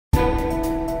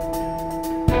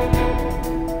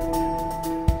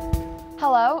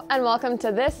and welcome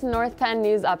to this North Penn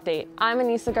News Update. I'm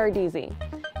Anissa Gardizy.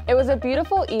 It was a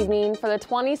beautiful evening for the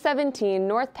 2017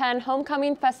 North Penn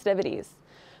Homecoming festivities.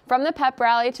 From the pep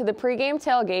rally to the pregame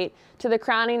tailgate to the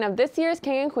crowning of this year's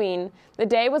King and Queen, the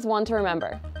day was one to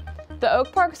remember. The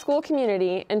Oak Park school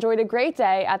community enjoyed a great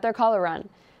day at their color run.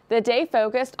 The day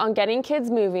focused on getting kids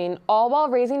moving, all while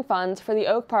raising funds for the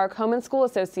Oak Park Home and School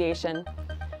Association.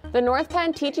 The North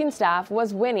Penn teaching staff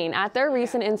was winning at their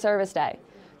recent in-service day.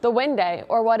 The Win Day,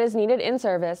 or what is needed in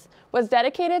service, was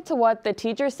dedicated to what the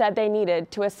teachers said they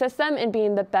needed to assist them in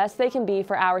being the best they can be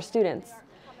for our students.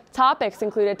 Topics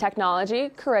included technology,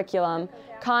 curriculum,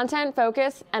 content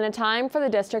focus, and a time for the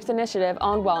district's initiative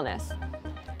on wellness.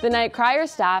 The night crier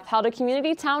staff held a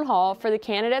community town hall for the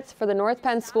candidates for the North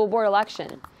Penn School Board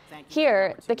election.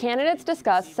 Here, the candidates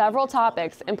discussed several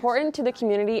topics important to the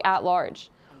community at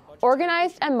large.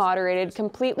 Organized and moderated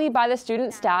completely by the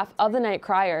student staff of the night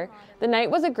crier, the night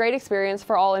was a great experience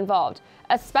for all involved,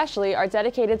 especially our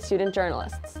dedicated student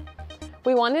journalists.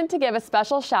 We wanted to give a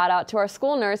special shout out to our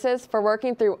school nurses for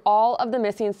working through all of the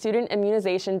missing student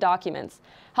immunization documents,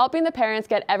 helping the parents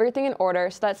get everything in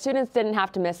order so that students didn't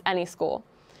have to miss any school.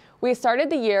 We started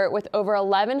the year with over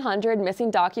 1,100 missing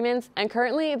documents, and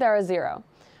currently there are 0.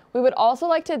 We would also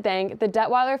like to thank the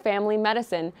Detweiler Family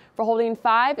Medicine for holding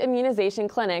 5 immunization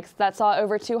clinics that saw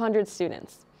over 200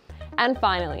 students. And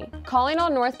finally, calling all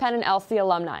North Penn and LC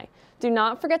alumni, do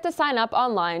not forget to sign up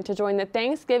online to join the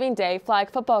Thanksgiving Day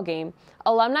flag football game,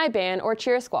 alumni band, or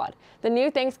cheer squad, the new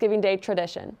Thanksgiving Day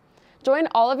tradition. Join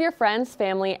all of your friends,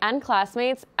 family, and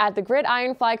classmates at the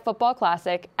Gridiron Flag Football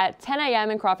Classic at 10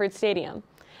 a.m. in Crawford Stadium.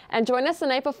 And join us the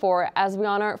night before as we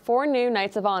honor 4 new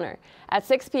Knights of Honor at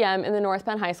 6 p.m. in the North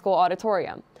Penn High School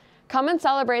auditorium. Come and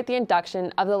celebrate the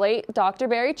induction of the late Dr.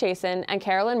 Barry Chasen and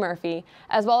Carolyn Murphy,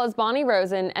 as well as Bonnie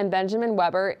Rosen and Benjamin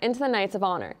Weber into the Knights of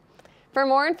Honor. For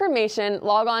more information,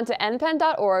 log on to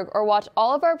npenn.org or watch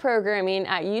all of our programming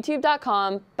at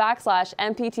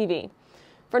youtube.com/NPTV.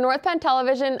 For North Penn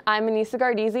Television, I'm Anissa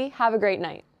Gardizy. Have a great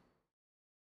night.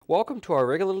 Welcome to our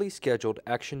regularly scheduled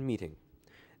action meeting.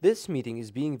 This meeting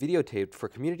is being videotaped for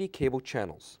community cable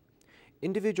channels.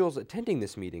 Individuals attending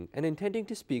this meeting and intending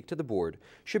to speak to the board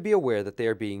should be aware that they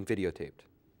are being videotaped.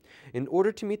 In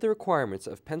order to meet the requirements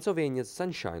of Pennsylvania's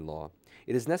Sunshine Law,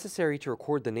 it is necessary to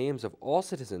record the names of all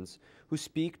citizens who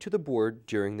speak to the board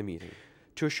during the meeting.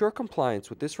 To assure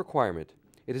compliance with this requirement,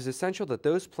 it is essential that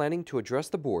those planning to address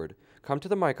the board come to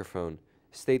the microphone,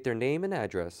 state their name and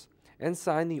address, and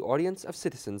sign the Audience of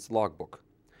Citizens logbook.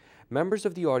 Members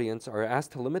of the audience are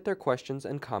asked to limit their questions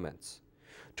and comments.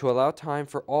 To allow time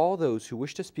for all those who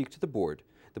wish to speak to the board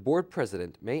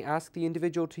president may ask the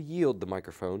individual to yield the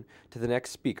microphone to the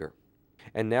next speaker.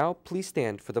 And now, please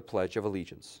stand for the Pledge of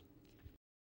Allegiance.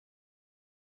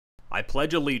 I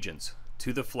pledge allegiance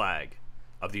to the flag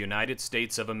of the United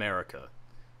States of America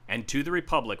and to the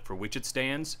republic for which it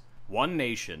stands, one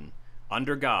nation,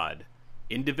 under God,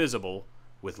 indivisible,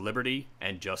 with liberty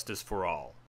and justice for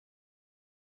all.